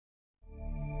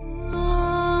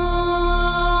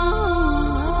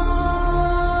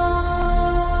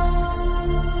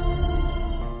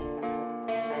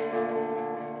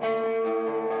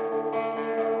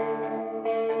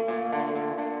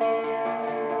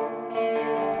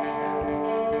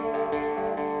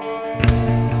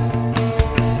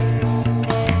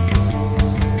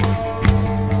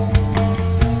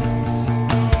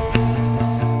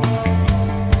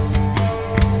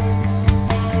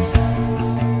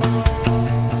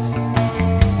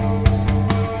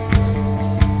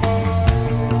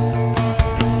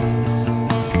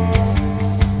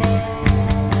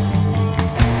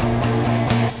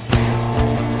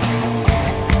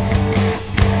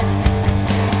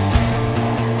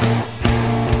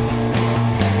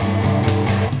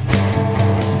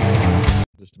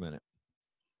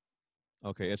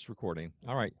Okay, it's recording.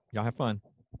 All right. Y'all have fun.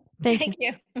 Thank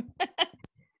you. Thank you.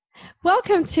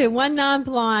 Welcome to One Non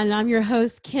Blonde. I'm your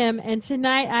host, Kim, and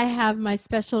tonight I have my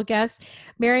special guest,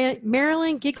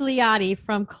 Marilyn Ghigliatti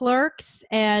from Clerks,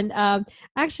 and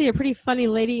actually a pretty funny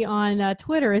lady on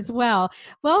Twitter as well.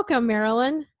 Welcome,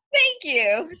 Marilyn. Thank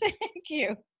you. Thank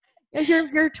you.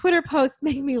 Your Twitter posts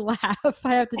make me laugh,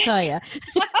 I have to tell you.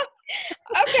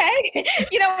 Okay.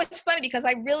 It's funny because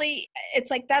it's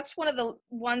like that's one of the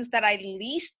ones that I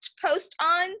least post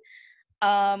on.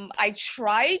 I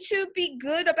try to be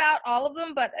good about all of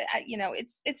them, but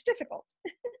it's difficult.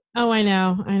 Oh, I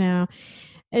know. I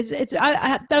was going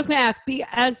to ask,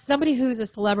 as somebody who's a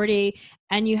celebrity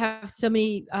and you have so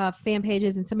many fan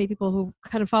pages and so many people who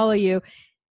kind of follow you,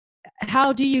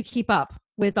 how do you keep up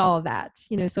with all of that?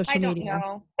 Social media. I don't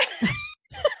know.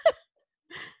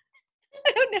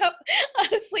 I don't know.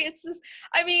 Honestly, it's just,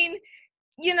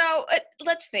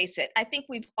 let's face it. I think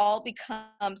we've all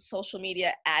become social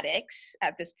media addicts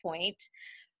at this point,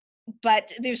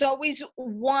 but there's always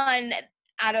one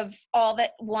out of all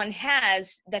that one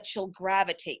has that she'll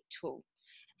gravitate to.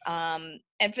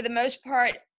 And for the most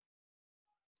part,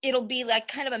 it'll be like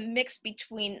kind of a mix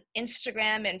between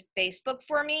Instagram and Facebook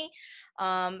for me.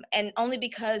 And only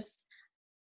because,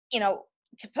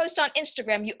 to post on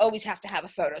Instagram, you always have to have a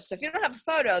photo. So if you don't have a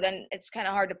photo, then it's kind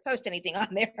of hard to post anything on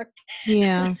there.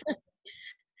 Yeah.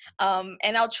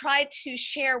 And I'll try to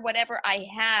share whatever I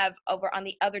have over on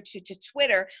the other two to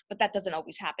Twitter, but that doesn't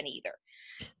always happen either.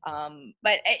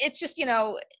 But it's just,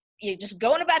 you're just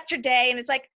going about your day and it's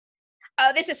like,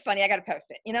 oh, this is funny, I got to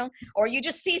post it, or you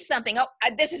just see something, oh,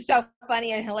 this is so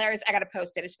funny and hilarious, I got to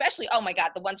post it. Especially, oh my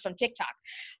God, the ones from TikTok.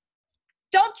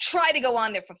 Don't try to go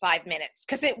on there for 5 minutes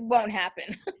because it won't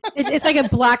happen. It's like a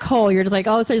black hole. You're just like,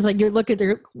 all of a sudden, it's like you're looking,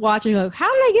 they're watching, like, how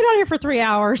did I get on here for 3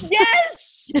 hours?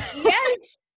 Yes.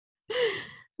 Yes.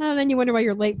 And then you wonder why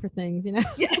you're late for things,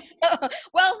 Yeah.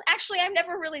 Well, actually, I'm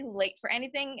never really late for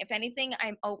anything. If anything,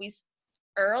 I'm always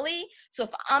early. So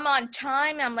if I'm on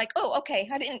time, I'm like, oh, okay,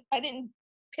 I didn't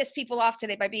piss people off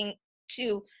today by being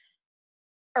too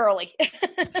early.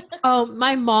 Oh,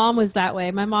 my mom was that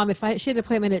way. My mom, if she had an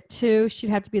appointment at 2, she'd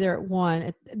have to be there at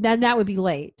 1. Then that would be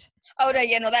late. Oh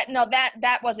no,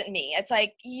 that wasn't me. It's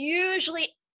like usually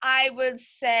I would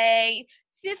say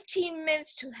 15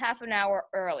 minutes to half an hour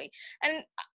early. And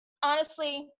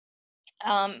honestly,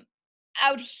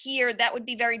 out here that would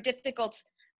be very difficult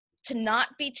to not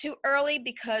be too early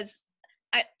because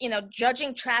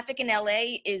judging traffic in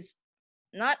LA is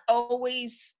not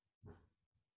always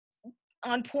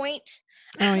on point.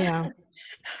 Oh yeah.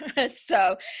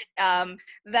 So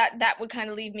that would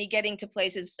kind of leave me getting to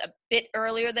places a bit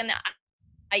earlier than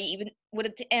I even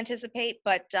would anticipate.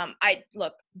 But I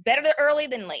look better early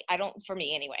than late. For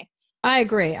me anyway. I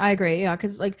agree. Yeah,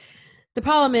 because like the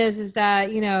problem is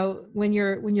that when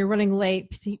you're running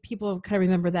late, people kind of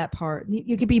remember that part.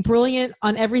 You could be brilliant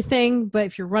on everything, but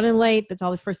if you're running late, that's all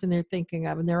the first thing they're thinking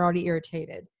of, and they're already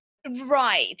irritated.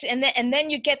 Right. And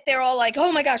then you get there all like,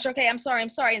 oh my gosh, okay, I'm sorry.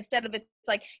 Instead of it's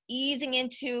like easing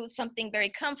into something very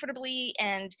comfortably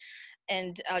and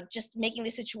just making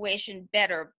the situation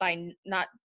better by not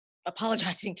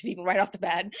apologizing to people right off the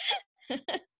bat.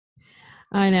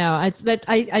 I know. It's that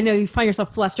I know you find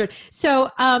yourself flustered. So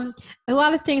a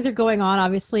lot of things are going on.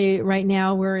 Obviously, right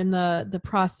now we're in the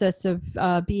process of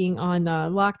being on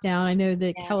lockdown. I know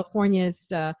that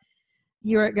California's.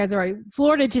 You guys are right.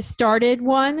 Florida just started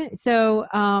one, so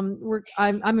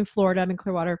I'm in Florida. I'm in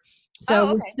Clearwater,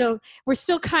 so we're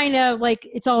still kind of like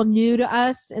it's all new to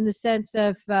us in the sense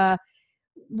of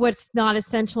what's not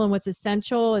essential and what's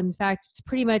essential. In fact, it's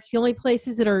pretty much the only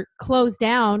places that are closed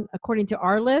down according to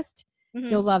our list. Mm-hmm.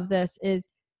 You'll love this is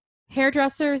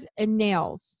hairdressers and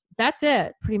nails. That's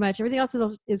it. Pretty much everything else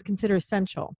is considered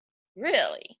essential.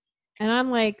 Really? And I'm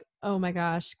like, oh my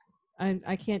gosh.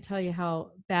 I can't tell you how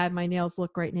bad my nails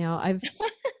look right now.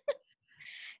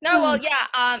 No, well, yeah.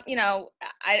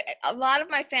 A lot of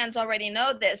my fans already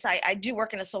know this. I do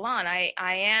work in a salon. I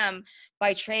am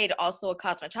by trade also a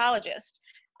cosmetologist.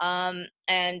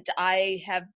 And I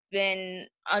have been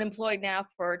unemployed now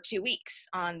for 2 weeks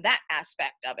on that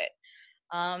aspect of it.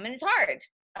 And it's hard.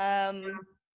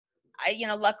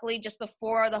 Luckily just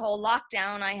before the whole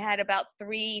lockdown, I had about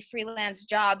 3 freelance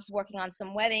jobs working on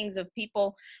some weddings of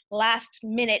people last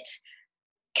minute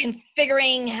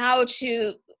configuring how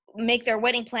to make their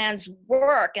wedding plans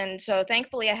work. And so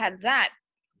thankfully I had that.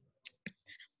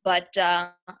 But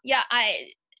yeah,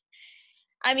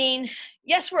 I mean,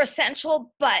 yes, we're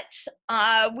essential, but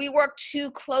we work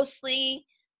too closely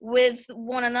with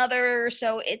one another.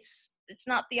 So it's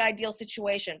not the ideal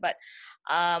situation, but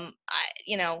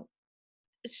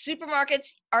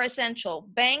supermarkets are essential.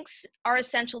 Banks are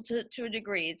essential to a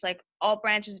degree. It's like all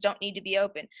branches don't need to be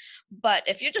open. But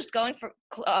if you're just going for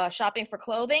shopping for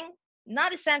clothing,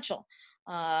 not essential.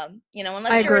 I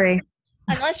agree.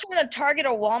 Unless you're in a Target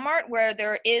or Walmart where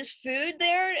there is food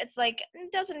there, it's like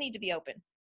it doesn't need to be open.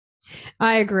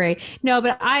 I agree. No,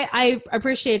 but I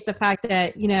appreciate the fact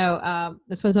that,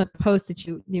 this was one of the posts that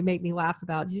you make me laugh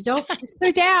about. Just don't, just put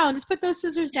it down. Just put those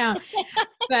scissors down.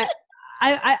 But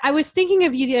I was thinking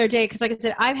of you the other day because, like I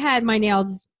said, I've had my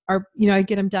nails I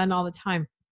get them done all the time.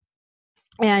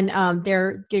 And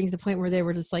they're getting to the point where they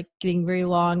were just like getting very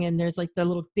long, and there's like the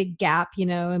little big gap,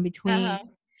 in between. Uh-huh.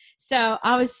 So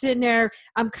I was sitting there,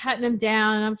 I'm cutting them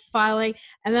down and I'm filing,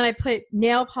 and then I put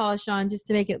nail polish on just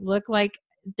to make it look like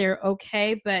they're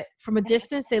okay. But from a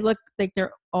distance, they look like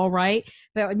they're all right.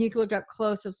 But when you look up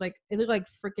close, it looked like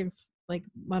freaking, like,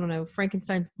 I don't know,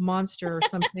 Frankenstein's monster or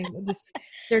something.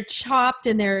 They're chopped,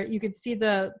 and you could see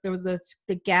the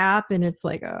gap, and it's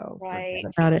like, oh, right.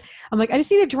 forget about it. I'm like, I just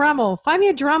need a Dremel. Find me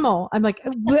a Dremel. I'm like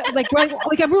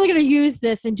I'm really going to use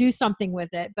this and do something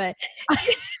with it. But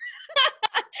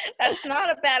that's not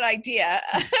a bad idea.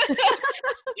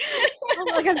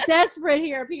 I'm desperate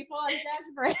here, people. I'm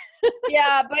desperate.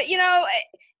 Yeah, but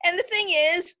and the thing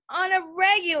is, on a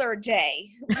regular day,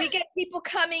 we get people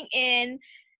coming in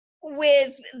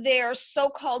with their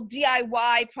so-called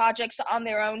DIY projects on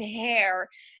their own hair,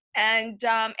 and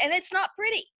it's not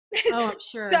pretty. Oh, I'm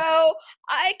sure. So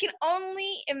I can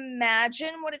only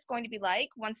imagine what it's going to be like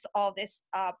once all this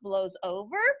blows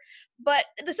over. But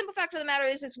the simple fact of the matter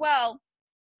is, as well,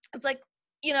 it's like,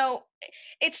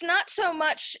 it's not so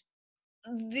much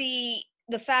the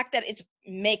fact that it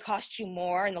may cost you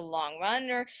more in the long run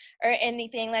or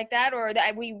anything like that, or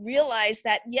that we realize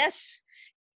that, yes,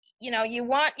 you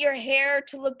want your hair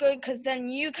to look good because then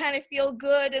you kind of feel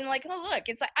good and like, oh, look,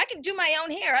 it's like I can do my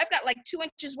own hair. I've got like 2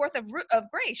 inches worth of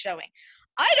gray showing.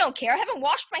 I don't care. I haven't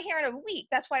washed my hair in a week.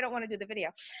 That's why I don't want to do the video.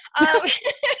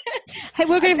 Hey,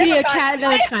 we're going to video chat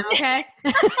another time, okay?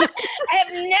 I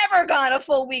have never gone a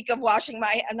full week of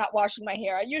not washing my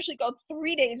hair. I usually go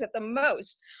 3 days at the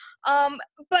most.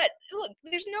 But look,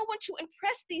 there's no one to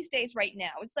impress these days right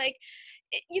now. It's like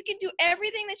you can do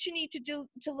everything that you need to do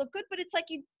to look good, but it's like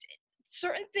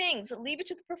certain things, leave it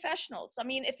to the professionals. I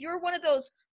mean, if you're one of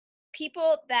those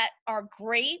people that are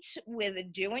great with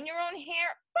doing your own hair,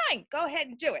 fine, go ahead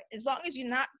and do it. As long as you're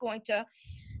not going to,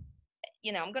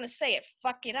 I'm going to say it,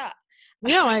 fuck it up.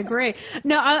 No, I agree.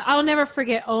 No, I'll never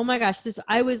forget. Oh my gosh,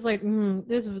 I was like,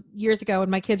 this was years ago when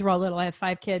my kids were all little. I have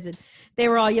 5 kids and they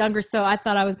were all younger. So I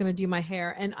thought I was going to do my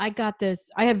hair, and I got this,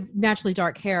 I have naturally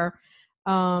dark hair.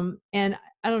 And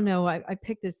I don't know, I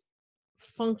picked this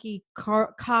funky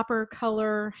copper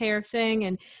color hair thing,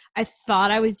 and I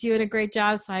thought I was doing a great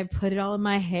job. So I put it all in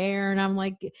my hair and I'm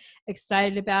like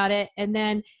excited about it. And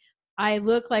then I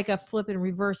look like a flipping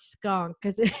reverse skunk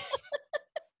because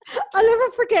I'll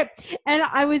never forget. And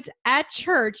I was at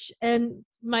church and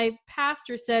my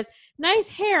pastor says, nice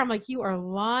hair. I'm like, you are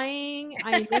lying.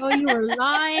 I know you are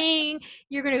lying.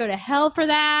 You're going to go to hell for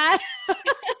that.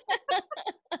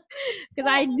 Because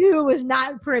I knew it was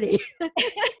not pretty.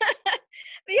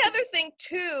 The other thing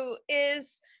too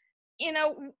is,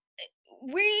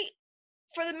 we,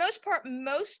 for the most part,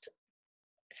 most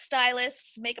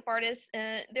stylists, makeup artists,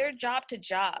 they're job to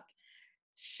job.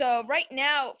 So right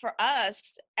now for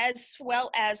us, as well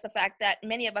as the fact that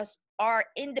many of us are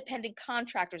independent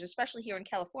contractors, especially here in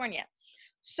California.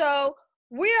 So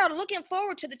we are looking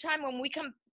forward to the time when we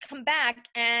come back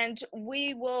and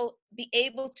we will be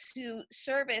able to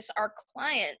service our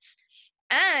clients,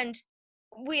 and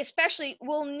we especially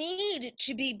will need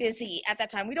to be busy at that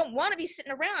time. We don't want to be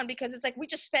sitting around because it's like we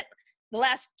just spent the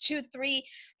last 2, 3,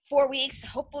 4 weeks,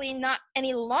 hopefully not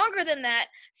any longer than that,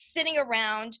 sitting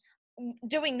around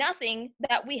doing nothing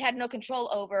that we had no control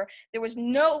over. There's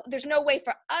no way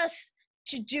for us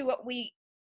to do what we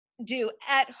do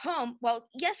at home. Well,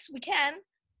 yes, we can,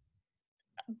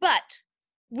 but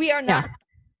we are not,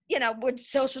 we're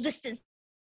social distancing,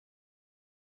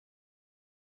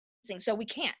 so we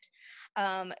can't.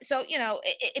 So,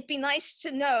 it'd be nice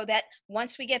to know that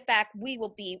once we get back, we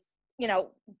will be,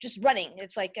 just running.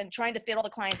 It's like, and trying to fit all the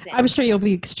clients in. I'm sure you'll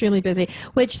be extremely busy.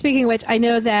 Which, speaking of which, I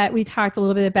know that we talked a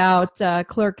little bit about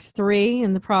Clerks 3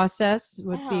 in the process,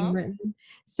 what's being written.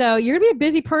 So you're gonna be a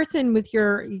busy person with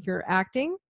your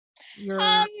acting.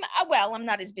 Well, I'm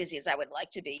not as busy as I would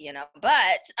like to be,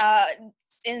 but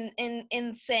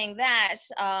in saying that,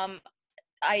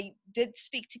 I did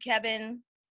speak to Kevin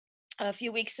a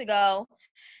few weeks ago,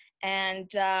 and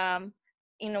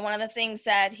one of the things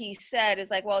that he said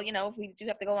is like, well, if we do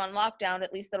have to go on lockdown,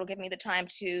 at least that'll give me the time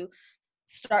to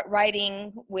start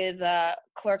writing with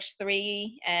Clerks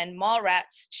 3 and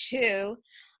Mallrats 2.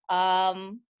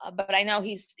 But I know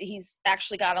he's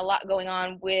actually got a lot going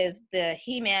on with the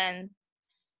He-Man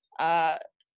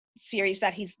series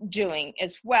that he's doing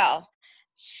as well.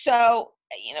 So,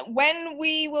 when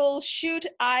we will shoot,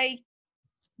 I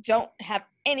don't have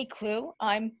any clue.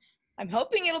 I'm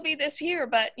hoping it'll be this year,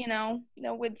 but I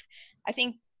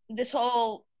think this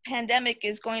whole pandemic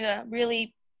is going to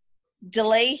really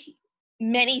delay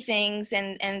many things,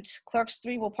 and Clerks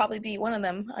 3 will probably be one of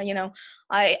them.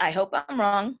 I hope I'm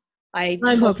wrong. I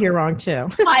hope you're wrong too.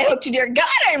 I hope to dear God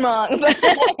I'm wrong.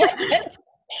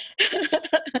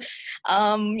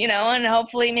 And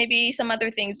hopefully maybe some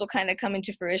other things will kind of come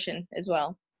into fruition as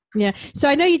well. Yeah. So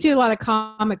I know you do a lot of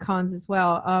Comic Cons as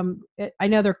well. I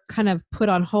know they're kind of put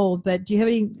on hold, but do you have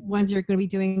any ones you're going to be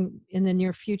doing in the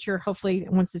near future, hopefully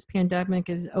once this pandemic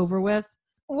is over with?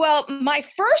 Well, my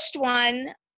first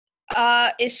one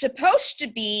is supposed to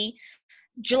be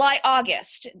July,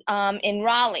 August in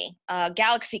Raleigh,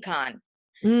 GalaxyCon.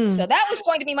 So that was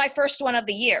going to be my first one of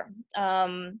the year.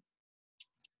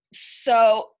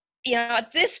 So,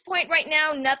 at this point right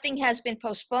now, nothing has been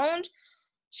postponed.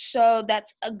 So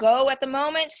that's a go at the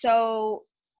moment. So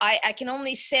I can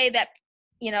only say that,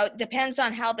 it depends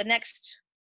on how the next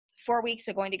 4 weeks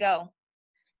are going to go.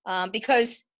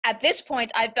 Because at this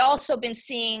point, I've also been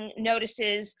seeing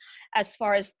notices as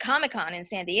far as Comic-Con in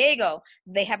San Diego.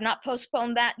 They have not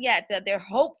postponed that yet. They're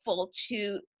hopeful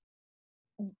to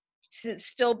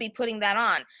still be putting that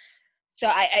on. So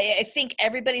I think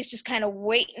everybody's just kind of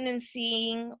waiting and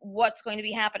seeing what's going to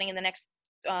be happening in the next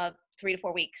 3 to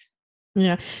 4 weeks.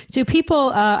 Yeah. Do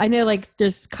people, I know like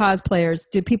there's cosplayers.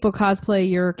 Do people cosplay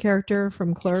your character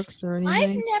from Clerks or anything?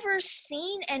 I've never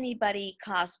seen anybody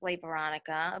cosplay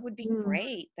Veronica. It would be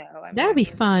great though. That would be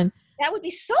fun. That would be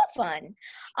so fun.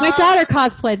 My daughter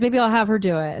cosplays. Maybe I'll have her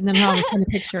do it and then I'll send a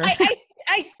picture. I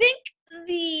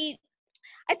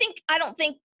don't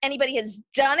think anybody has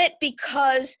done it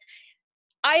because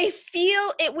I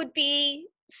feel it would be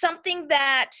something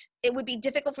that it would be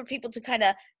difficult for people to kind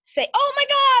of say, oh my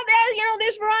God,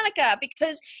 there's Veronica,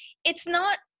 because it's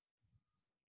not,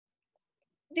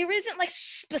 there isn't like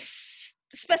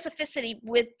specificity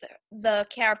with the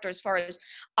character as far as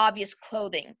obvious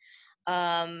clothing.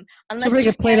 Unless she'll bring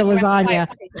a plate of lasagna.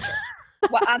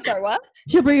 Well, I'm sorry, what?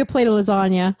 She'll bring a plate of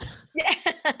lasagna. Yeah,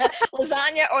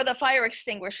 lasagna or the fire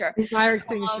extinguisher. The fire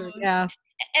extinguisher, yeah.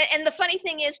 And the funny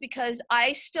thing is, because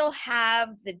I still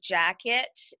have the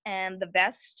jacket and the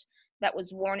vest that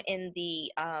was worn in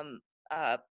the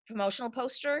promotional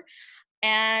poster,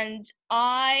 and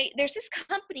there's this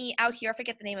company out here, I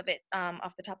forget the name of it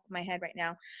off the top of my head right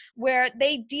now, where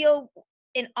they deal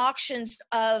in auctions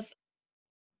of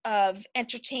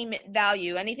entertainment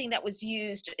value, anything that was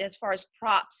used as far as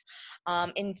props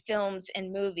in films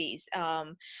and movies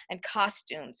and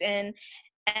costumes, and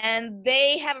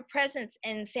they have a presence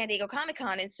in San Diego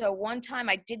Comic-Con. And so one time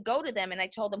I did go to them and I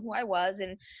told them who I was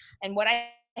and what I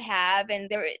have, and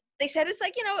they said it's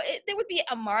like, there would be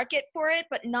a market for it,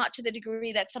 but not to the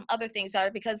degree that some other things are,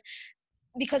 because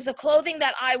the clothing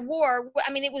that I wore,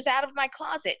 I mean, it was out of my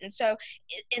closet. And so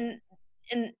in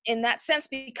that sense,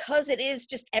 because it is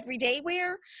just everyday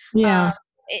wear, yeah,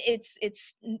 it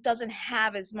doesn't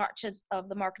have as much of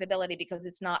the marketability, because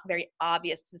it's not very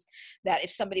obvious that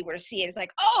if somebody were to see it, it's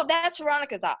like, oh, that's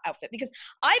Veronica's outfit. Because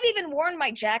I've even worn my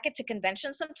jacket to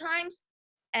conventions sometimes,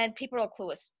 and people are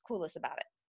clueless about it.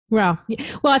 Wow.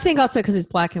 Well, I think also because it's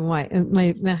black and white. Who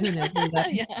knows?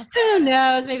 Yeah. Who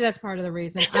knows? Maybe that's part of the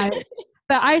reason. But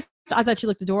I thought you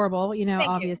looked adorable. Thank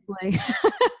obviously.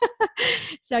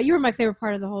 So you were my favorite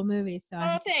part of the whole movie. So.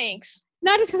 Oh, thanks.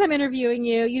 Not just because I'm interviewing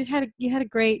you. You just had a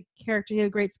great character. You had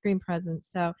a great screen presence.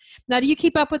 So now, do you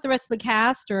keep up with the rest of the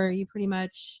cast, or are you pretty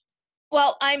much?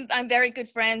 Well, I'm very good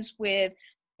friends with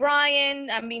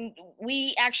Brian. I mean,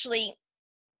 we actually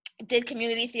did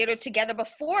community theater together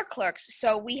before Clerks,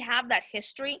 so we have that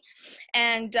history.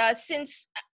 And since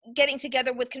getting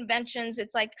together with conventions,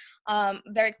 it's like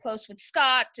very close with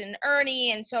Scott and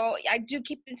Ernie, and so I do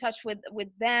keep in touch with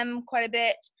them quite a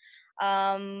bit.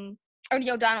 Ernie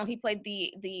O'Donnell, he played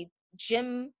the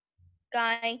gym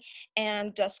guy,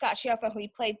 and Scott Schiaffa, who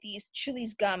he played the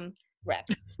Chewlies gum rep.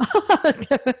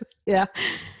 Yeah.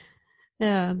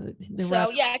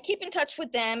 So yeah, I keep in touch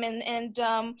with them, and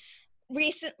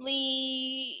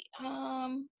recently,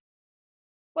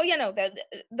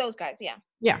 those guys, yeah.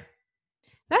 Yeah.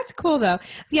 That's cool though.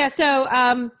 Yeah.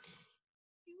 So,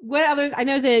 what other, I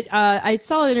know that I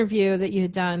saw an interview that you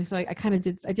had done, so I kind of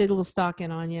I did a little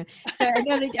stalking on you. So I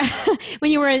know that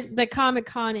when you were at the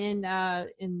Comic-Con in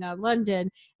London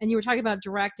and you were talking about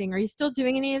directing, are you still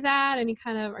doing any of that? Any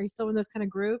kind of, are you still in those kind of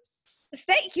groups?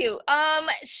 Thank you.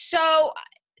 So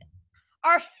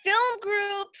our film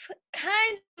group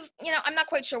kind of, I'm not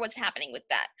quite sure what's happening with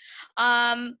that.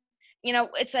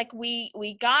 It's like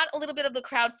we got a little bit of the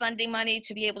crowdfunding money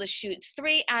to be able to shoot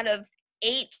 3 out of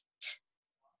 8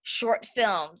 short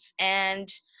films,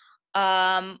 and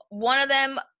one of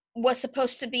them was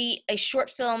supposed to be a short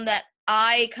film that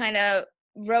I kind of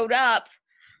wrote up,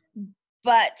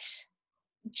 but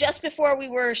just before we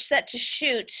were set to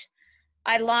shoot,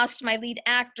 I lost my lead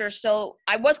actor, so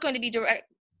I was going to be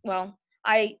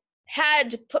I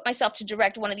had put myself to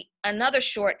direct another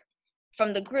short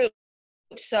from the group.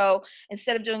 So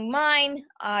instead of doing mine,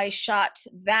 I shot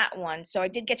that one. So I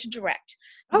did get to direct.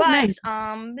 Oh, But nice.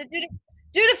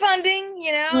 due to funding,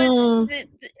 it's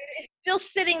still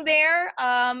sitting there,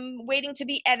 waiting to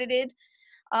be edited.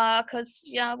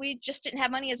 Because we just didn't have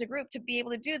money as a group to be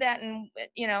able to do that. And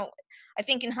I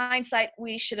think in hindsight,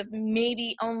 we should have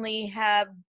maybe only have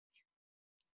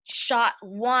shot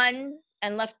one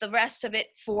and left the rest of it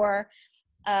for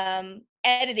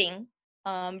editing,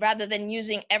 rather than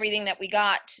using everything that we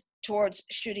got towards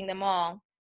shooting them all.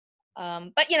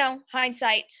 But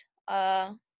hindsight.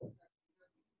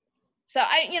 So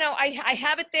I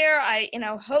have it there. I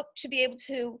hope to be able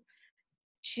to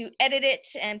edit it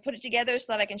and put it together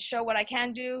so that I can show what I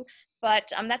can do.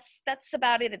 But that's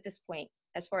about it at this point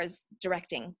as far as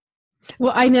directing.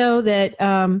 Well, I know that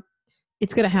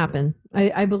it's going to happen.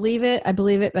 I believe it. I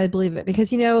believe it. I believe it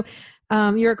because you're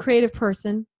a creative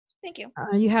person. Thank you.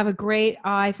 You have a great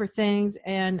eye for things,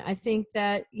 and I think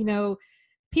that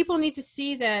people need to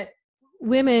see that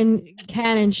women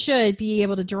can and should be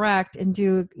able to direct and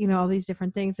do all these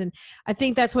different things. And I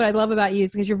think that's what I love about you is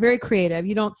because you're very creative.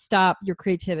 You don't stop your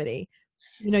creativity.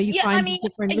 You find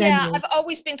different venues. I've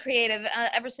always been creative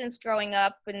ever since growing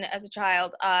up and as a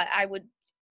child. I would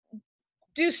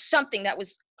do something that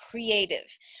was creative,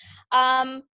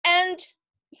 and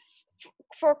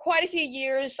for quite a few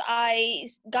years I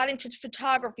got into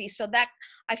photography, so that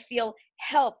I feel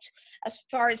helped as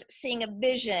far as seeing a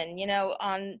vision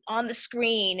on the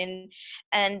screen,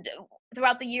 and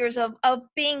throughout the years of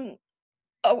being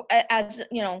as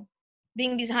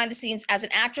being behind the scenes as an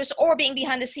actress or being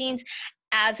behind the scenes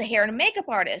as a hair and makeup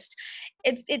artist,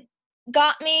 it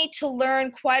got me to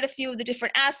learn quite a few of the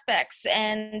different aspects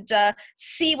and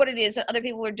see what it is that other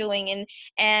people were doing.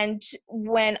 And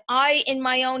when I, in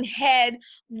my own head,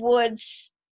 would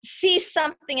see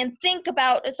something and think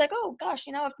about, it's like, oh gosh,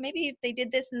 if they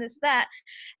did this and this, that,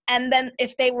 and then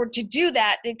if they were to do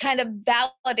that, it kind of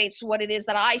validates what it is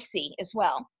that I see as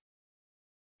well.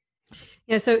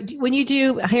 Yeah. So when you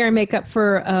do hair and makeup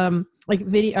for like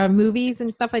video movies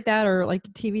and stuff like that, or like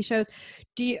TV shows,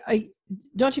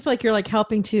 don't you feel like you're like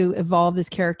helping to evolve this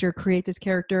character, create this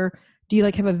character? Do you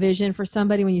like have a vision for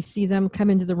somebody when you see them come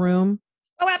into the room?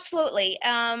 Oh, absolutely.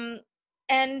 And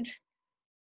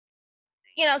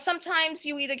sometimes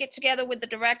you either get together with the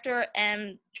director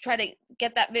and try to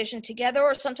get that vision together,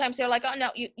 or sometimes they're like, oh no,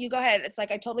 you go ahead. It's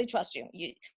like, I totally trust you.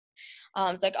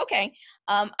 It's like, okay.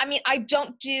 I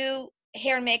don't do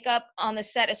hair and makeup on the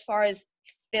set as far as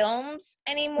films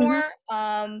anymore.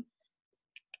 Mm-hmm.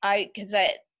 Because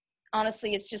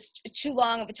honestly, it's just too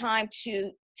long of a time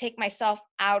to take myself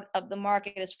out of the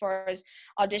market as far as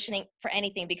auditioning for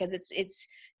anything, because it's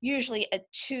usually a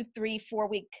 2, 3, 4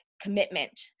 week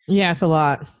commitment. Yeah, it's a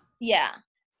lot. Yeah.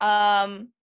 But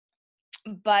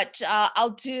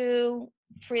I'll do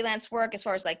freelance work as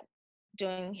far as like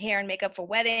doing hair and makeup for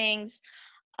weddings,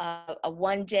 a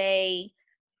 1-day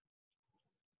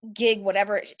gig,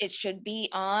 whatever it should be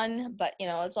on, but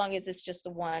as long as it's just the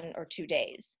 1 or 2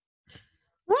 days.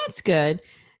 Well, that's good.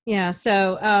 Yeah.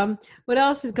 So what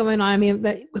else is going on?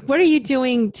 What are you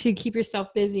doing to keep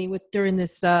yourself busy during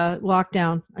this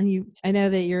lockdown? I know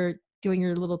that you're doing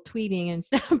your little tweeting and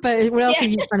stuff, but what else are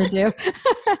you trying to do?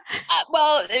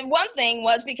 Well, one thing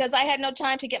was because I had no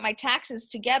time to get my taxes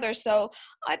together, so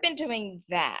I've been doing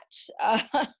that.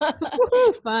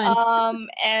 Fun.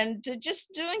 And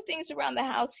just doing things around the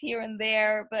house here and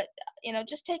there, but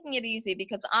just taking it easy,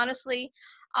 because honestly,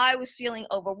 I was feeling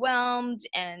overwhelmed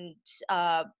and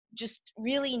just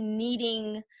really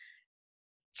needing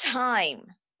time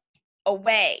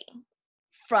away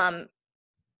from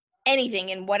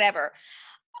anything and whatever.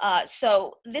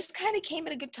 So this kind of came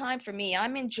at a good time for me.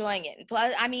 I'm enjoying it.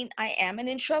 But I am an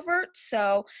introvert,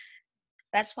 so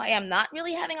that's why I'm not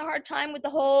really having a hard time with the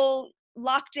whole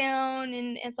lockdown,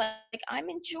 and it's like I'm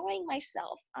enjoying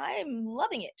myself. I'm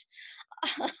loving it.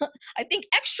 I think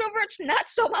extroverts not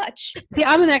so much. See,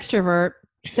 I'm an extrovert,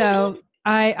 so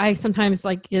I sometimes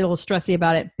like get a little stressy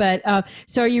about it. But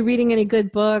so, are you reading any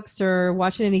good books or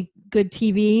watching any good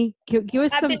TV? Give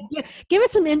us I've some been give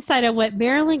us some insight on what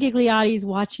Marilyn Ghigliatti is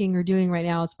watching or doing right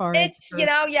now, as far as It's,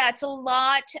 yeah, it's a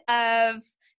lot of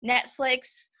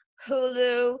Netflix,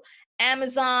 Hulu,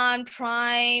 Amazon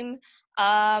Prime,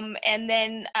 and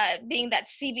then being that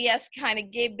CBS kind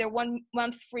of gave their 1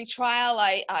 month free trial,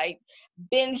 I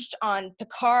binged on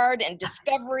Picard and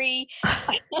Discovery.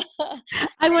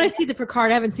 I want to see the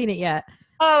Picard. I haven't seen it yet.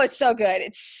 Oh, it's so good.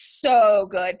 It's so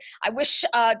good. I wish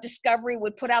Discovery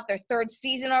would put out their 3rd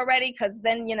season already, because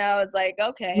then, it's like,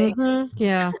 okay,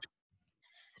 Yeah.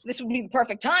 this would be the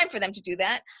perfect time for them to do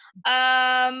that.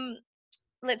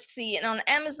 Let's see. And on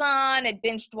Amazon, I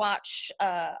binged watch,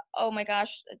 oh my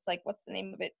gosh, it's like, what's the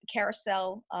name of it?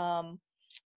 Carousel.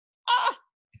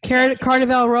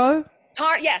 Carnival Row?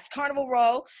 Yes, Carnival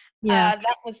Row. Yeah.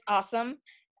 That was awesome.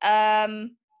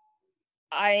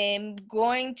 I'm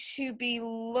going to be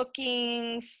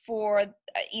looking for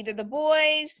either The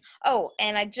Boys. Oh,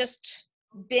 and I just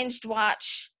binged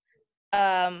watch.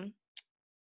 Oh,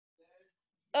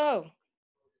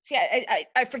 see,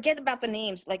 I forget about the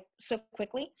names like so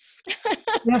quickly.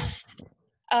 Yeah.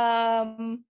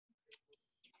 Oh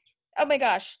my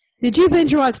gosh. Did you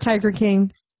binge watch Tiger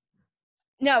King?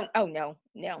 No. Oh no.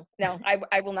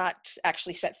 I will not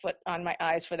actually set foot on my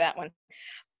eyes for that one.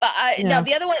 But no,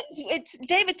 the other one, it's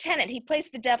David Tennant. He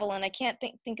plays the devil, and I can't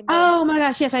think of. Oh my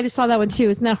gosh, yes, I just saw that one too.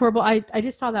 Isn't that horrible? I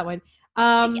just saw that one.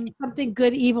 Something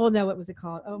good, evil. No, what was it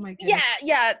called? Oh my goodness.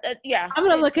 Yeah. I'm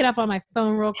gonna look it up on my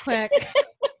phone real quick.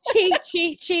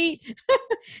 cheat.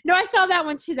 No, I saw that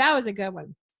one too. That was a good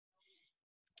one.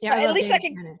 Yeah, at least I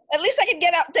can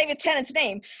get out David Tennant's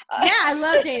name. Yeah, I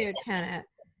love David Tennant.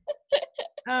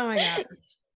 Oh my gosh. Have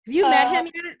you met him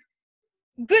yet?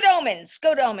 Good Omens.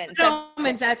 Good Omens.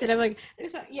 That's it. I'm like,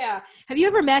 yeah. Have you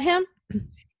ever met him?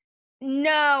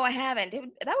 No, I haven't.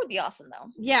 That would be awesome, though.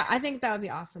 Yeah, I think that would be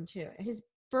awesome too. His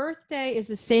birthday is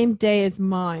the same day as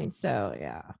mine, so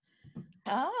yeah.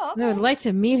 Oh, okay. I would like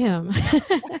to meet him.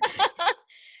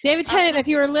 David Tennant, if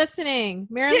you were listening,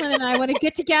 Marilyn and I want to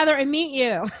get together and meet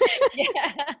you.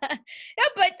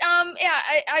 But I'm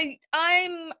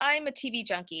a TV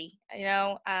junkie,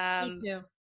 Me too.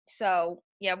 So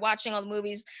yeah, watching all the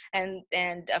movies, and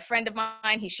a friend of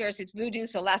mine, he shares his voodoo.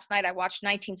 So last night I watched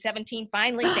 1917.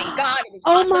 Finally, thank God. It was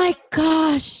awesome. My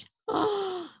gosh.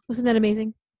 Wasn't that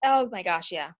amazing? Oh my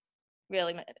gosh. Yeah.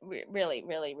 Really, really,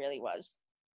 really, really was.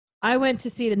 I went to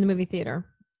see it in the movie theater,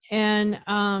 and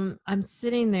I'm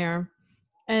sitting there,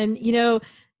 and don't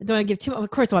want to give too much. Of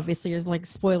course, obviously, there's like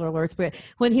spoiler alerts, but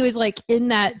when he was like in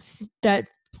that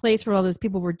place where all those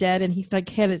people were dead, and he's like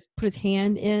put his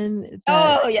hand in.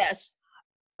 Oh yes.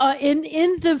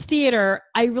 In the theater,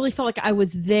 I really felt like I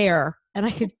was there, and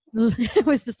I could. It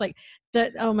was just like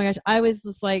that. Oh my gosh, I was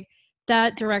just like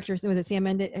that director. Was it Sam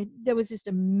Mendes? That was just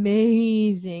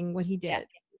amazing what he did.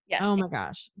 Yes. Oh my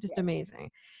gosh, just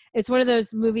amazing. It's one of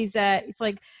those movies that it's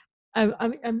like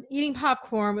I'm eating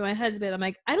popcorn with my husband. I'm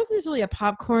like, I don't think it's really a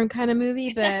popcorn kind of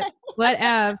movie, but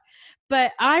whatever.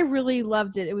 But I really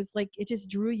loved it. It was like it just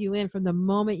drew you in from the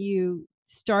moment you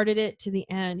started it to the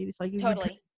end. It was like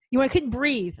totally. You couldn't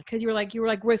breathe because you were like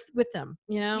with them,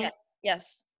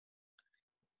 Yes.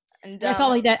 And I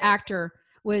felt like that actor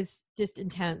was just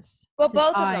intense. Well,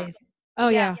 both of them. Oh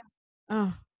yeah.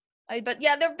 Oh. But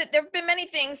yeah, there've been many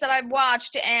things that I've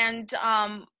watched, and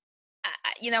I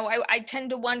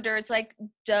tend to wonder. It's like,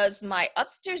 does my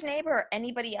upstairs neighbor or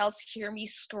anybody else hear me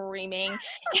screaming?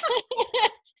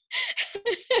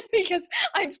 Because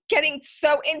I'm getting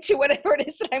so into whatever it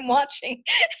is that I'm watching.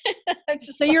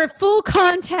 So you're a full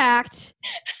contact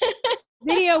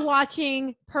video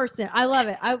watching person. I love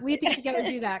it. We have to get together and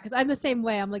do that, because I'm the same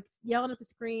way. I'm like yelling at the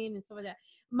screen and stuff like that.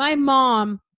 My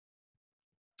mom,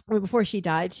 before she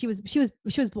died, she was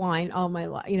blind all my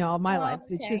life. All my life.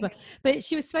 Okay. She was blind. But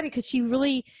she was funny because she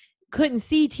really couldn't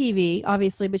see TV,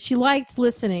 obviously, but she liked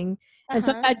listening. And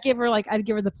so I'd give her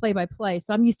the play-by-play.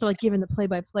 So I'm used to like giving the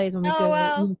play-by-plays when we go.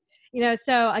 Wow.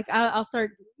 So like I'll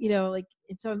start,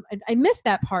 so I miss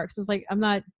that part, because it's like I'm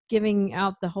not giving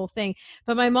out the whole thing.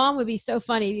 But my mom would be so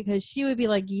funny because she would be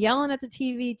like yelling at the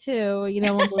TV too,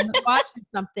 when we're watching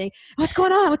something. What's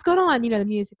going on? The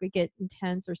music would get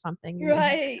intense or something.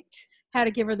 Right. How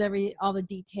to give her all the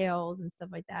details and stuff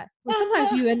like that. Well,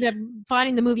 sometimes you end up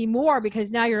finding the movie more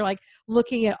because now you're like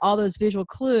looking at all those visual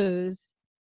clues.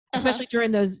 Especially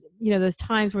during those, those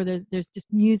times where there's just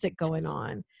music going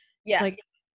on. Yeah. It's like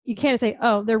you can't say,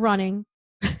 "Oh, they're running."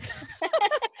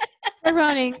 They're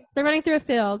running. They're running through a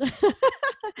field.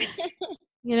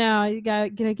 You know, you gotta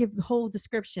give the whole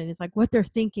description. It's like what they're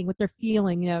thinking, what they're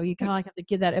feeling. You know, you kind of like have to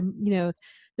give that, you know,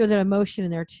 throw that emotion in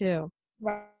there too.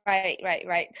 Right.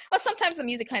 Well, sometimes the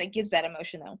music kind of gives that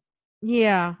emotion though.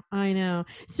 Yeah, I know.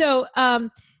 So,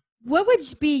 what would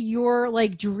be your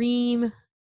like dream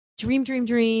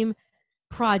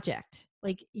project?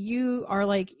 Like you are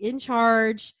like in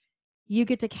charge. You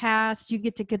get to cast. You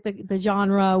get to get the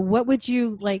genre. What would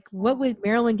you like? What would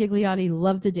Marilyn Ghigliotti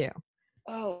love to do?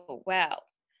 Oh, wow.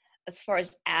 As far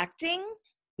as acting,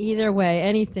 Either way,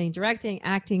 anything, directing,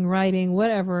 acting, writing,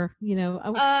 whatever, you know.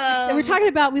 We're talking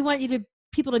about, we want you to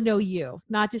people to know you,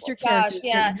 not just your gosh, characters,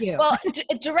 yeah. but you. Well,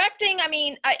 directing, I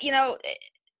mean, you know,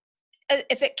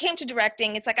 if it came to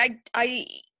directing, it's like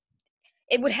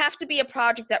it would have to be a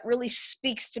project that really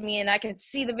speaks to me and I can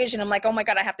see the vision. I'm like, oh my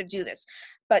God, I have to do this.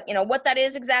 But you know what that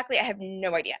is exactly, I have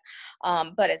no idea.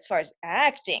 But as far as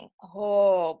acting,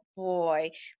 oh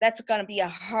boy, that's going to be a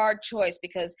hard choice,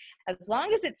 because as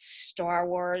long as it's Star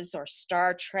Wars or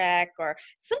Star Trek or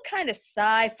some kind of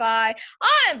sci-fi,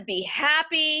 I'd be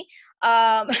happy.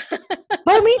 Oh,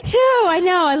 me too. I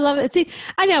know. I love it. See,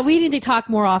 I know we need to talk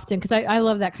more often because I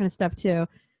love that kind of stuff too.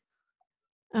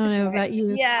 I don't know about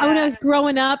you. Yeah. When I was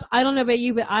growing up, I don't know about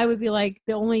you, but I would be like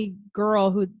the only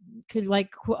girl who could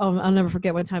like, I'll never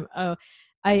forget one time.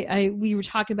 We were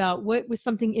talking about what was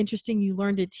something interesting you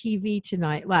learned at TV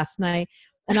last night.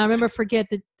 And I remember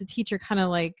the teacher kind of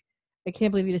like, I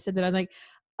can't believe you just said that. I'm like,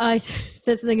 I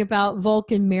said something about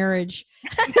Vulcan marriage.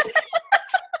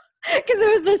 Because there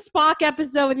was this Spock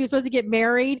episode when he was supposed to get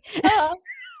married.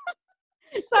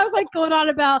 So I was like going on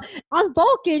about, on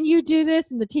Vulcan, you do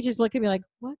this. And the teachers look at me like,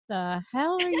 what the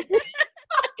hell are you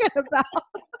talking about?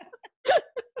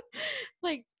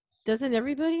 Like, doesn't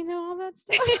everybody know all that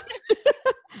stuff?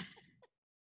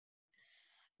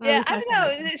 Yeah, I don't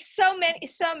know. There's so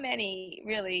many,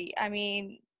 really. I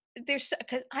mean, there's,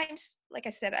 because like I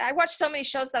said, I watch so many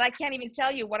shows that I can't even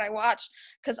tell you what I watched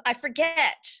because I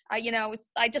forget. I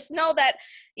just know that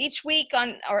each week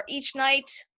or each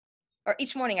night, or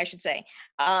each morning, I should say,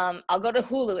 I'll go to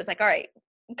Hulu. It's like, all right,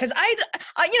 because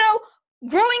you know,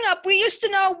 growing up, we used to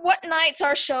know what nights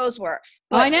our shows were.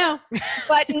 But, I know.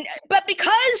 but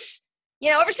because, you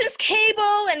know, ever since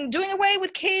cable and doing away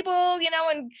with cable, you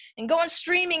know, and going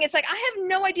streaming, it's like I have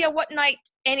no idea what night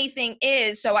anything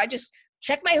is. So I just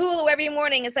check my Hulu every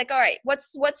morning. It's like, all right, what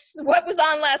was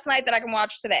on last night that I can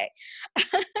watch today?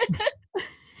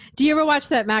 Do you ever watch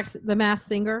The Masked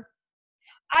Singer?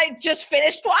 I just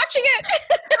finished watching it.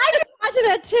 I been watching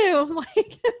that too. I'm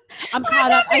like, I'm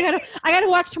caught up. I gotta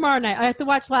watch tomorrow night. I have to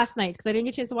watch last night's because I didn't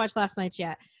get a chance to watch last night's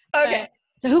yet. Okay.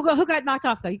 So who got knocked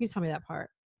off though? You can tell me that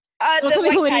part. Don't tell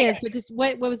me who it is, but just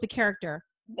what was the character?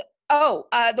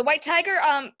 The White Tiger.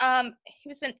 He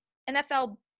was an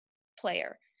NFL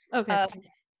player. Okay.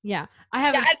 Yeah, I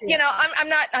haven't. You know,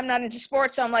 I'm not into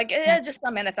sports, so I'm like, just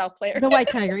some NFL player. The White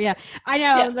Tiger. Yeah, I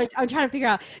know. Yeah. Like, I'm trying to figure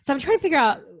out. So I'm trying to figure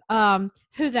out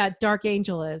who that Dark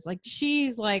Angel is. Like,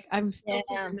 she's like, I'm still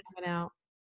figuring that one out.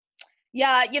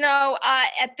 Yeah, you know,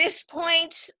 at this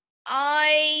point,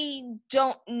 I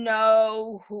don't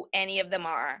know who any of them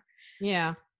are.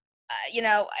 Yeah. You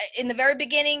know, in the very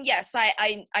beginning, yes,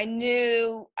 I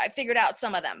knew, I figured out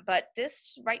some of them, but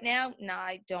this right now, no,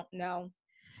 I don't know.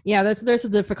 Yeah, there's a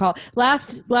difficult.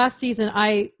 Last season,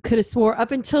 I could have swore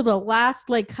up until the last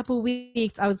like couple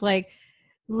weeks, I was like,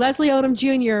 Leslie Odom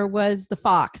Jr. was the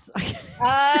fox.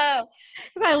 Oh,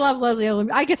 because I love Leslie Odom.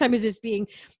 I guess I just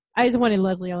wanted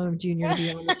Leslie Odom Jr. to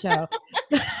be on the show.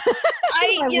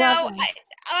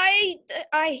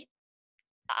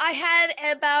 I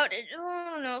had about, I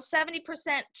don't know,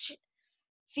 70%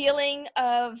 feeling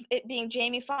of it being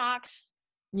Jamie Foxx.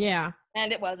 Yeah,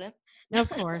 and it wasn't. Of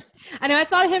course. I know, I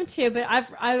thought of him too, but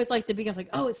I was like I was like,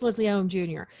 oh, it's Leslie Odom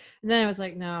Jr. And then I was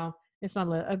like, no, it's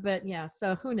not. But yeah,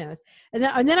 so who knows? And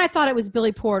then I thought it was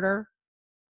Billy Porter.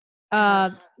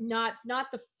 Not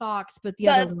the fox, but the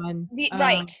other one.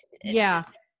 Right. Yeah.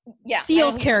 Yeah.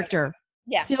 Seal's character.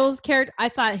 Yeah. Seal's character. I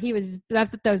thought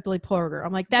that was Billy Porter.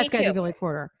 I'm like, that's got to be Billy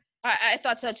Porter. I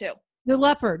thought so too. The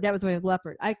leopard. That was my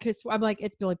leopard. I'm like,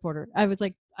 it's Billy Porter. I was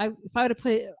like, if I would have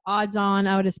put odds on,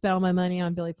 I would have spent all my money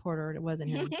on Billy Porter, and it wasn't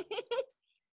him.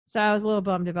 So I was a little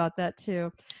bummed about that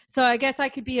too. So I guess I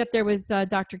could be up there with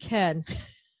Dr. Ken.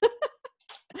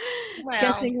 Well,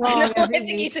 guessing wrong. I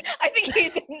think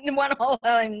he's in one hole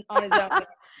on his own.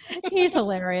 He's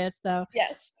hilarious, though.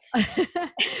 Yes.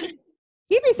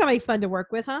 He'd be somebody fun to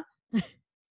work with, huh?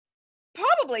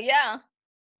 Probably, yeah.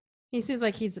 He seems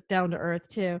like he's down to earth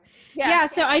too. Yeah. Yeah.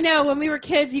 So I know when we were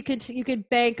kids, you could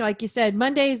bank, like you said,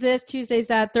 Monday's this, Tuesday's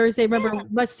that, Thursday. Remember,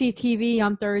 must see TV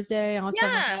on Thursday and all stuff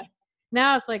like Yeah. that.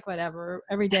 Now it's like whatever.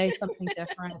 Every day something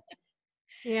different. I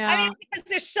Yeah. mean, because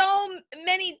there's so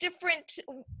many different,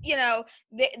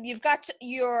 you've got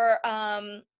you've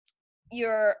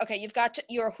got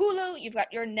your Hulu, you've got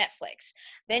your Netflix,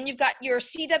 then you've got your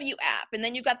CW app, and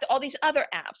then you've got all these other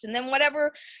apps, and then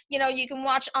whatever, you can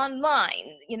watch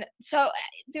online, so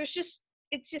it's just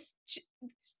it's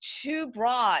too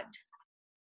broad.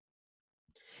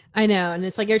 I know. And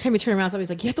it's like every time you turn around, somebody's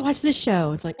like, you have to watch this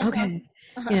show. It's like, okay.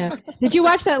 Uh-huh. Did you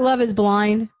watch that Love is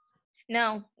Blind?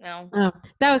 No. Oh,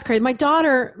 that was crazy. My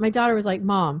daughter was like,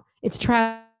 Mom, it's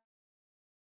trash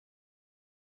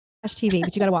TV,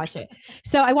 but you got to watch it.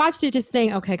 So I watched it just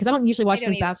saying, okay, because I don't usually watch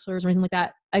those Bachelors or anything like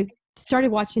that. I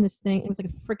started watching this thing. It was like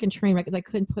a freaking train wreck. I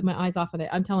couldn't put my eyes off of it.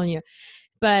 I'm telling you.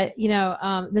 But,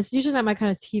 this is usually not my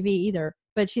kind of TV either.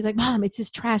 But she's like, Mom, it's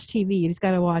just trash TV. You just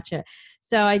got to watch it.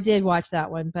 So I did watch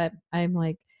that one. But I'm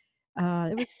like,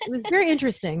 it was very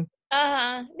interesting. No,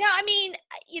 I mean,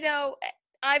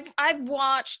 I've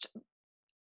watched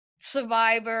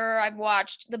Survivor. I've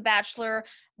watched The Bachelor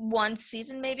one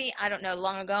season, maybe, I don't know,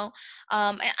 long ago.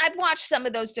 And I've watched some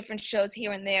of those different shows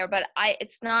here and there, but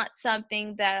it's not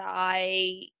something that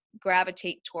I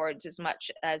gravitate towards as much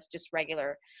as just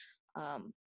regular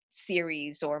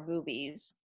series or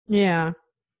movies. Yeah.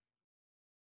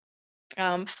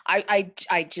 I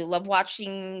do love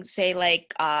watching, say,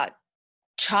 like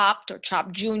Chopped or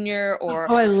Chopped Junior,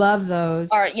 or I love those.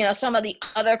 Or some of the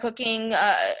other cooking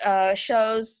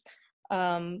shows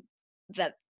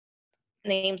that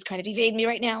names kind of evade me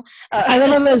right now. I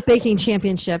love those baking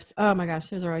championships. Oh my gosh,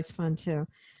 those are always fun too.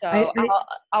 So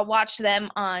I'll watch them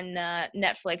on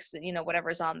Netflix,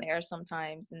 whatever's on there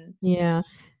sometimes. And yeah.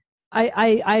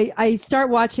 I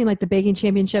start watching like the baking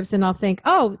championships and I'll think,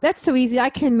 oh, that's so easy. I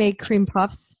can make cream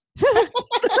puffs.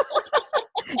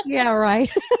 Yeah, right.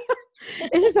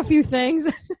 It's just a few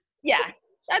things. Yeah,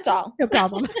 that's all. No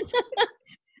problem.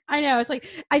 I know. It's like,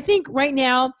 I think right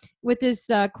now with this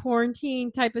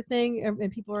quarantine type of thing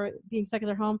and people are being stuck in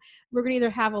their home, we're going to either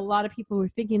have a lot of people who are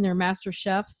thinking they're master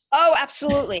chefs. Oh,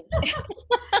 absolutely.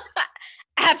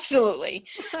 Absolutely.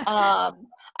 A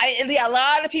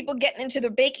lot of people getting into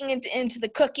the baking, into the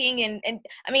cooking, and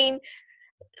I mean,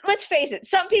 let's face it,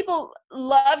 some people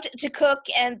loved to cook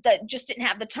and that just didn't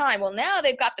have the time. Well, now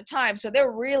they've got the time, so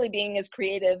they're really being as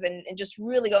creative and just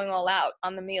really going all out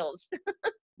on the meals.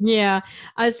 Yeah,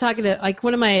 I was talking to like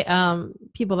one of my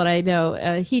people that I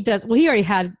know. He already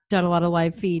had done a lot of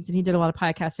live feeds and he did a lot of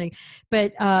podcasting,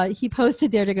 but he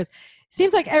posted there. He goes,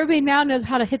 "Seems like everybody now knows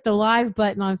how to hit the live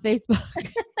button on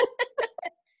Facebook."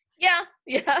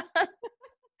 Yeah.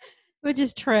 Which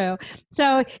is true.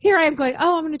 So here I am going,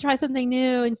 oh, I'm going to try something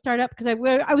new and start up because I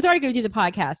was already going to do the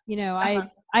podcast.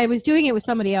 I was doing it with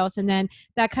somebody else and then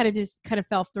that kind of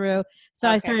fell through. So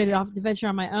I started off the venture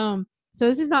on my own. So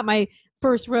this is not my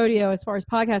first rodeo as far as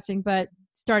podcasting, but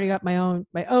starting up my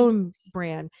own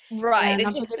brand. Right. And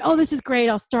I'm thinking, oh, this is great.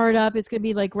 I'll start up. It's going to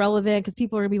be like relevant because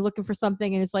people are going to be looking for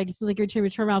something. And it's like you're trying to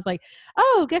turn around. I was like,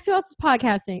 oh, guess who else is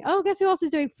podcasting? Oh, guess who else is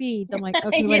doing feeds? I'm like,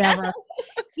 okay, whatever.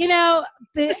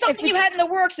 It's something you had in the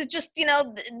works. It just,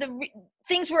 the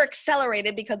things were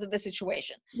accelerated because of the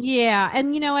situation. Yeah.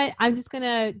 And you know what? I'm just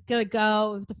going to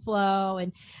go with the flow.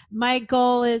 And my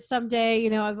goal is someday,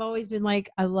 I've always been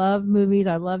like, I love movies.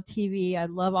 I love TV. I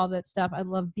love all that stuff. I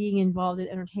love being involved in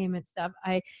entertainment stuff.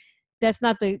 That's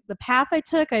not the path I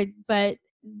took. But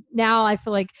now I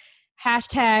feel like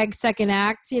hashtag second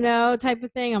act, type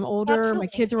of thing. I'm older. Absolutely. My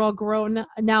kids are all grown.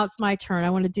 Now it's my turn. I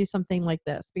want to do something like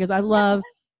this because I love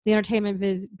the entertainment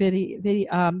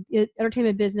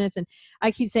entertainment business, and I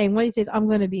keep saying one of these days I'm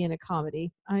going to be in a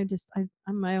comedy. I'm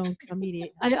my own comedian.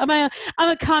 I'm a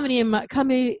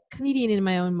comedian in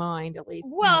my own mind, at least.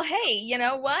 Well, hey, you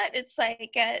know what? It's like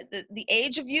the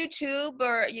age of YouTube,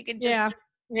 or you can just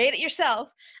create it yourself.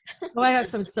 Well, I have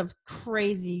some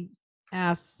crazy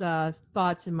ass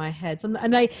thoughts in my head.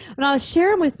 When I was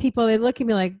sharing with people, they look at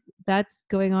me like, that's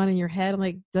going on in your head. I'm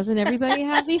like, doesn't everybody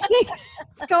have these things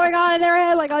going on in their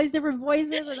head? Like all these different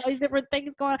voices and all these different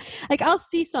things going on. Like I'll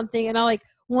see something and I'll like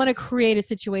want to create a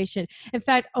situation. In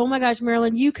fact, oh my gosh,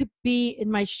 Marilyn, you could be in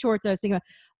my short that I was thinking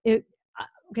about.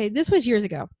 Okay, this was years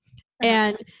ago.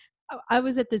 And I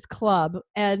was at this club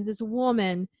and this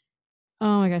woman,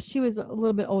 oh my gosh, she was a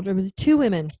little bit older. It was two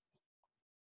women.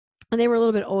 And they were a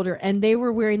little bit older and they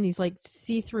were wearing these like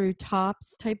see-through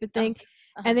tops type of thing.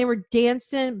 And they were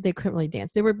dancing. They couldn't really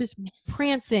dance. They were just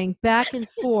prancing back and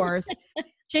forth,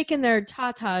 shaking their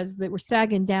tatas that were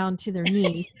sagging down to their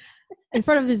knees in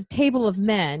front of this table of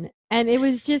men. And it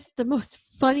was just the most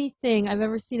funny thing I've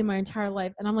ever seen in my entire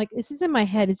life. And I'm like, this is in my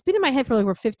head. It's been in my head for like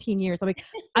over 15 years. I'm like,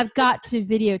 I've got to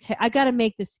videotape. I got to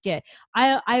make this skit.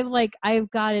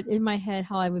 I've got it in my head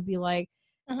how I would be like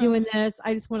doing this.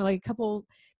 I just want to like a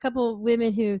couple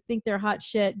women who think they're hot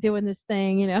shit doing this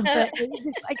thing, you know, but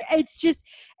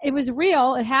it was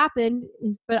real. It happened,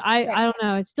 but I don't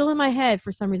know. It's still in my head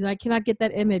for some reason. I cannot get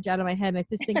that image out of my head. I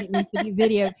just think it needs to be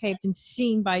videotaped and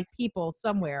seen by people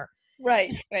somewhere.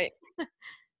 Right.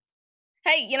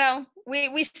 Hey,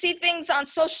 we see things on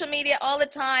social media all the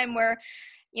time where,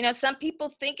 some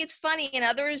people think it's funny and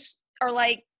others are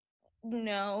like,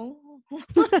 no.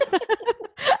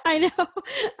 I know.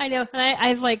 And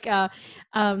I've like,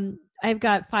 I've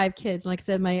got 5 kids. Like I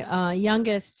said, my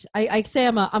youngest, I say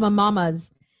I'm a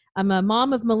mama's. I'm a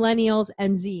mom of millennials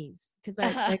and Z's because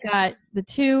I got the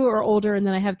 2 are older and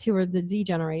then I have 2 are the Z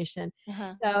generation.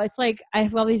 So it's like I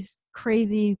have all these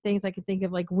crazy things I can think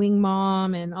of, like wing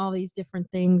mom and all these different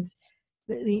things.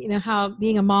 How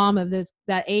being a mom of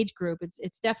that age group,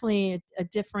 it's definitely a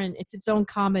different. It's its own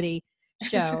comedy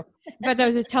show. In fact, I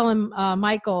was just telling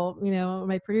Michael,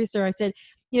 my producer, I said,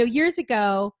 years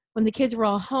ago when the kids were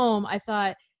all home, I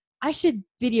thought I should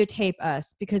videotape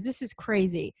us because this is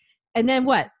crazy. And then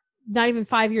what? Not even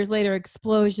 5 years later,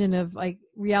 explosion of like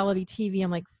reality TV.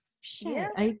 I'm like, shit,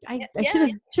 I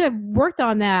should have worked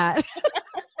on that,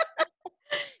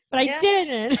 but I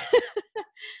didn't.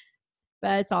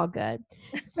 But it's all good.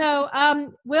 So,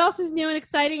 what else is new and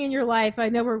exciting in your life? I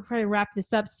know we're trying to wrap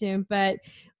this up soon, but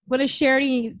what is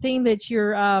anything that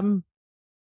you're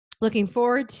looking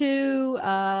forward to?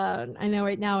 I know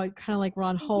right now it kind of like we're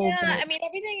on hold. Yeah, I mean,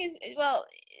 everything is, well,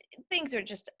 things are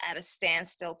just at a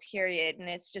standstill period. And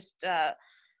it's just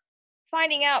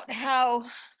finding out how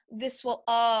this will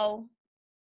all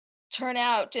turn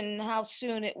out and how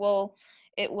soon it will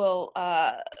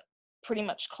pretty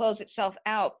much close itself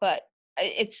out. But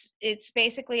it's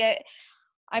basically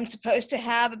I'm supposed to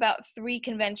have about 3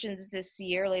 conventions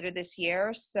later this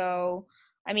year. So,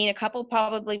 I mean, a couple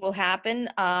probably will happen.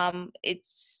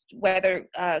 It's whether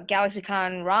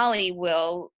GalaxyCon Raleigh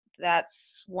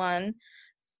that's one.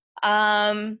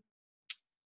 And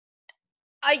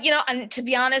to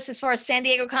be honest, as far as San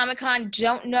Diego Comic-Con,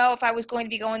 don't know if I was going to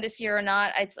be going this year or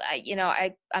not.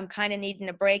 I'm kind of needing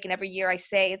a break, and every year I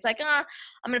say it's like, I'm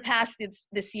going to pass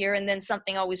this year, and then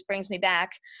something always brings me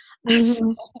back.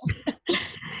 Mm-hmm.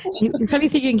 You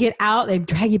think you can get out, they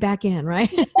drag you back in,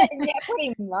 right? Yeah,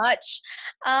 pretty much.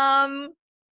 And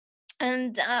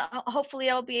hopefully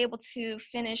I'll be able to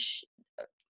finish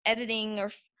editing,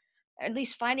 or at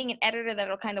least finding an editor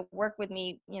that'll kind of work with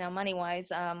me,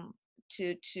 money-wise.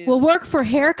 We'll work for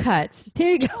haircuts.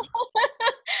 There you go.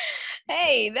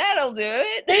 Hey, that'll do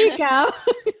it. There you go.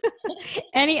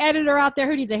 Any editor out there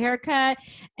who needs a haircut,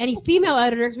 any female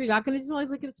editors, we're not going to just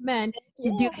look at men.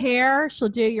 She'll do hair. She'll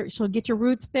get your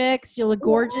roots fixed. You'll look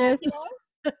gorgeous.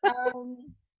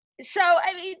 So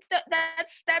I mean,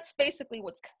 that's basically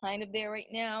what's kind of there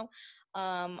right now.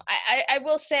 I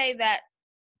will say that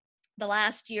the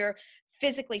last year,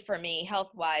 physically for me,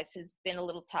 health-wise, has been a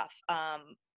little tough.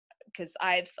 Because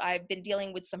I've been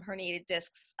dealing with some herniated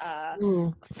discs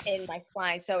in my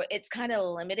spine, so it's kind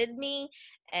of limited me,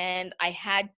 and I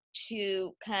had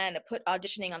to kind of put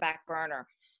auditioning on the back burner.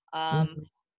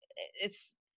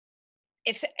 It's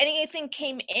if anything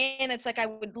came in, it's like I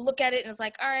would look at it and it's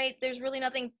like, all right, there's really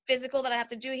nothing physical that I have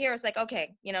to do here. It's like,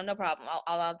 okay, no problem,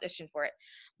 I'll audition for it.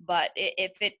 But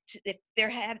if there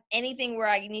had anything where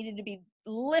I needed to be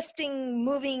lifting,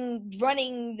 moving,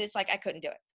 running, this, like, I couldn't do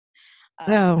it.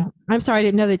 I'm sorry. I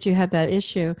didn't know that you had that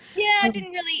issue. Yeah, I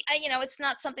didn't really, it's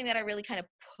not something that I really kind of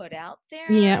put out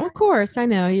there. Yeah, of course. I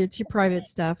know it's your private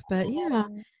stuff, but yeah.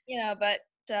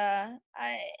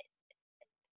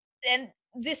 And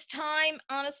this time,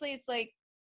 honestly, it's like,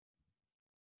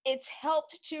 it's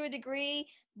helped to a degree,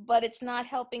 but it's not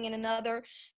helping in another,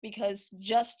 because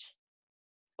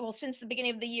since the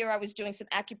beginning of the year, I was doing some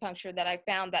acupuncture that I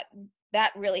found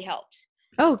that really helped.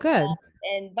 Oh, good.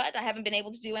 But I haven't been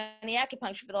able to do any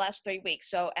acupuncture for the last 3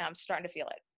 weeks, and I'm starting to feel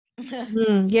it.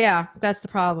 Yeah, that's the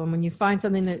problem. When you find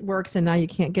something that works and now you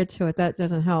can't get to it, that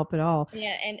doesn't help at all.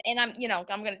 Yeah, and I'm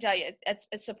going to tell you,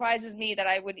 it surprises me that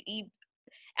I would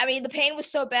I mean, the pain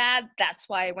was so bad. That's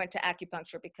why I went to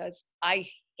acupuncture, because I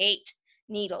hate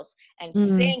needles, and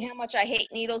saying how much I hate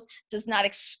needles does not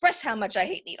express how much I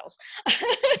hate needles.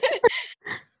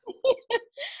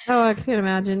 Oh, I can't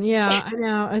imagine. Yeah, I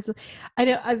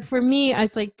know. For me,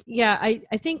 it's like, yeah,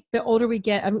 I think the older we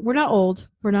get, I mean, we're not old.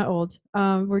 We're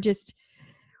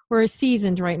we're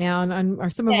seasoned right now, and or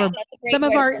some of Yeah, our that's a great way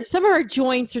to put it. some of our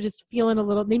joints are just feeling a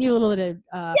little. They need a little bit of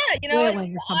Yeah,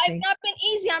 oiling or I've something. not been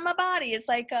easy on my body. It's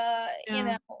like,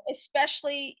 Yeah.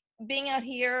 especially being out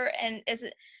here and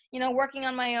working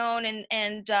on my own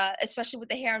and especially with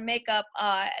the hair and makeup,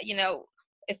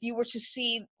 if you were to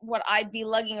see what I'd be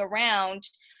lugging around,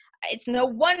 it's no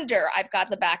wonder I've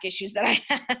got the back issues that I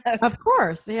have. Of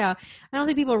course, yeah. I don't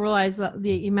think people realize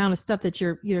the amount of stuff that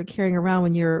you're carrying around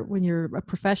when you're a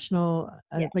professional,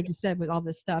 Yeah. like you said, with all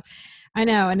this stuff. I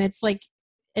know, and it's like,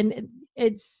 and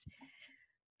it's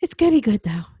gonna be good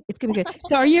though. It's gonna be good.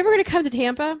 So, are you ever gonna come to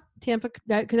Tampa?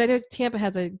 Because I know Tampa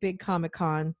has a big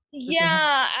Comic-Con that they have.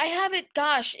 Yeah, I haven't.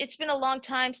 Gosh, it's been a long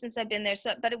time since I've been there.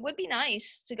 So, but it would be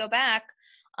nice to go back.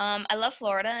 I love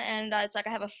Florida, and it's like I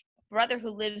have a brother who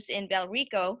lives in Bel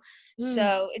Rico, Mm.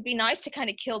 so it'd be nice to kind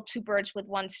of kill two birds with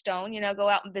one stone. Go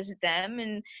out and visit them,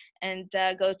 and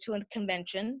go to a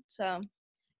convention. So,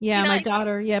 be Yeah, nice.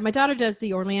 my daughter does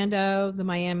the Orlando, the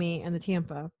Miami, and the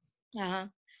Tampa. Uh-huh.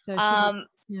 So she does,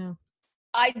 yeah.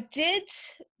 I did.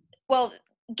 Well,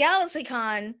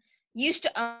 GalaxyCon used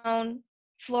to own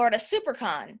Florida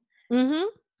SuperCon. Mm-hmm.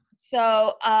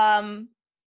 So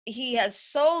he has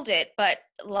sold it, but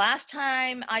last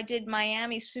time I did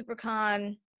Miami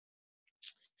SuperCon,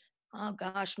 oh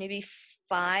gosh, maybe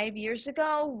 5 years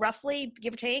ago, roughly,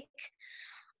 give or take.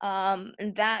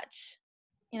 And that,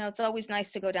 it's always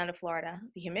nice to go down to Florida.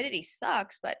 The humidity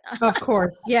sucks, but Of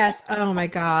course. Yes. Oh my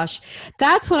gosh.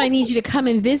 That's what I need you to come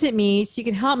and visit me so you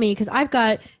can help me because I've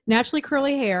got naturally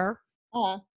curly hair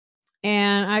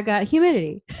and I've got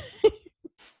humidity.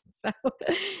 So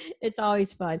it's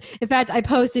always fun. In fact, I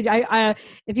posted, I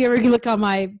if you ever look on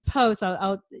my post,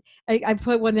 I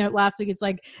put one there last week. It's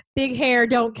like big hair,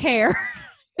 don't care.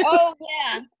 oh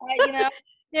yeah,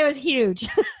 It was huge.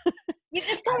 you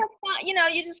just gotta,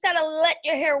 you just gotta let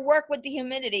your hair work with the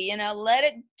humidity. Let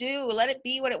it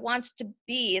be what it wants to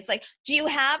be. It's like, do you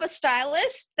have a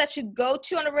stylist that you go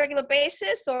to on a regular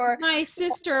basis, or My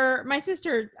sister,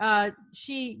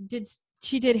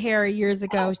 she did hair years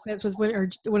ago. That was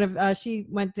one of she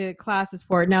went to classes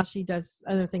for it. Now she does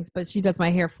other things, but she does my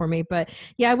hair for me. But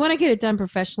yeah, I want to get it done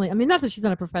professionally. I mean, not that she's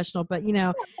not a professional, but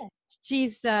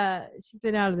she's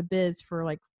been out of the biz for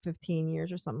like 15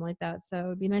 years or something like that. So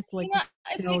it'd be nice to just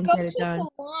if go you and go get it to a done.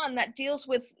 salon that deals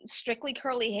with strictly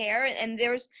curly hair, and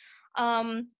there's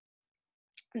a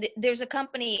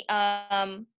company,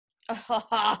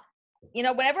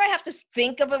 whenever I have to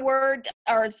think of a word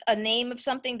or a name of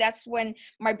something, that's when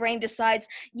my brain decides,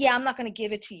 yeah, I'm not going to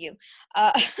give it to you.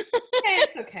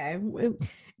 It's okay. It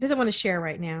doesn't want to share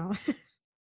right now.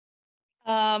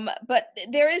 But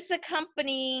there is a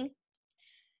company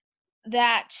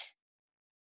that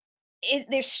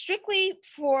they're strictly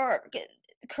for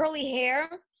curly hair,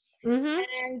 Mm-hmm.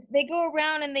 and they go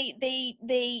around and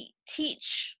they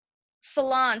teach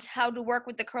salons how to work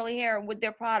with the curly hair with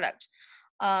their product.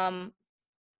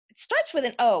 It starts with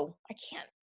an O. I can't.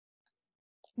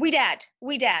 We Dad.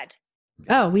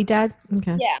 Oh, we did.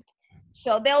 Okay. Yeah.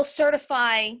 So they'll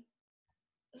certify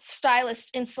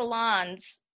stylists in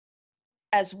salons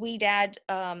as We Dad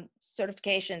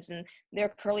certifications, and they're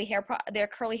curly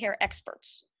hair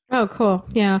experts. Oh, cool.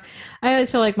 Yeah. I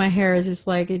always feel like my hair is just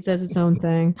like it does its own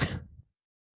thing.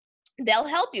 They'll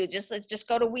help you. Let's just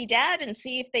go to We Dad and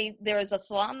see if there is a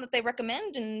salon that they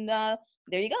recommend, and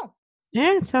there you go.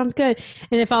 Yeah, it sounds good.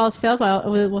 And if all else fails,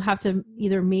 we'll have to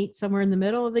either meet somewhere in the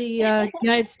middle of the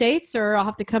United States, or I'll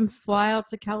have to fly out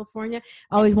to California.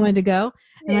 Always wanted to go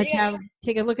and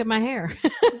take a look at my hair.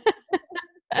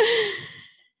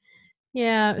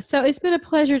 Yeah. So it's been a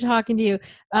pleasure talking to you.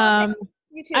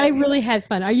 You too. I really had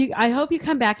fun. I hope you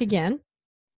come back again.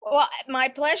 Well, my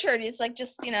pleasure. It's like,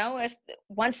 just, if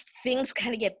once things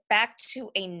kind of get back to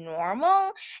a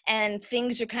normal and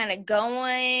things are kind of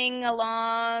going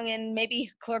along and maybe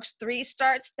Clerks 3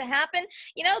 starts to happen,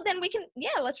 then we can,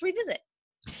 let's revisit.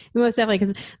 Most definitely,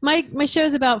 because my show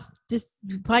is about just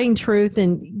fighting truth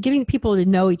and getting people to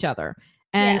know each other.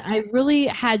 And I really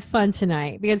had fun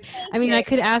tonight because I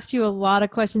could ask you a lot of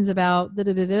questions about but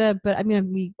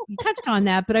we touched on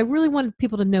that, but I really wanted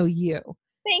people to know you.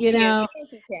 Thank you.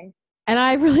 Thank you, Kim. And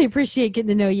I really appreciate getting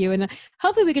to know you. And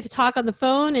hopefully we get to talk on the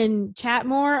phone and chat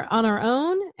more on our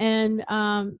own. And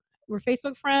we're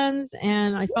Facebook friends,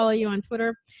 and I follow you on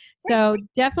Twitter. So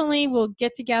definitely we'll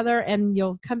get together and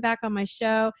you'll come back on my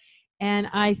show. And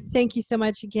I thank you so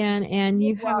much again. And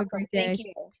you have a great day. Thank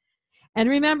you. And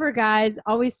remember, guys,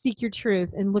 always seek your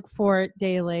truth and look for it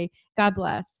daily. God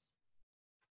bless.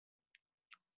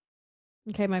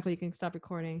 Okay, Michael, you can stop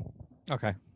recording. Okay.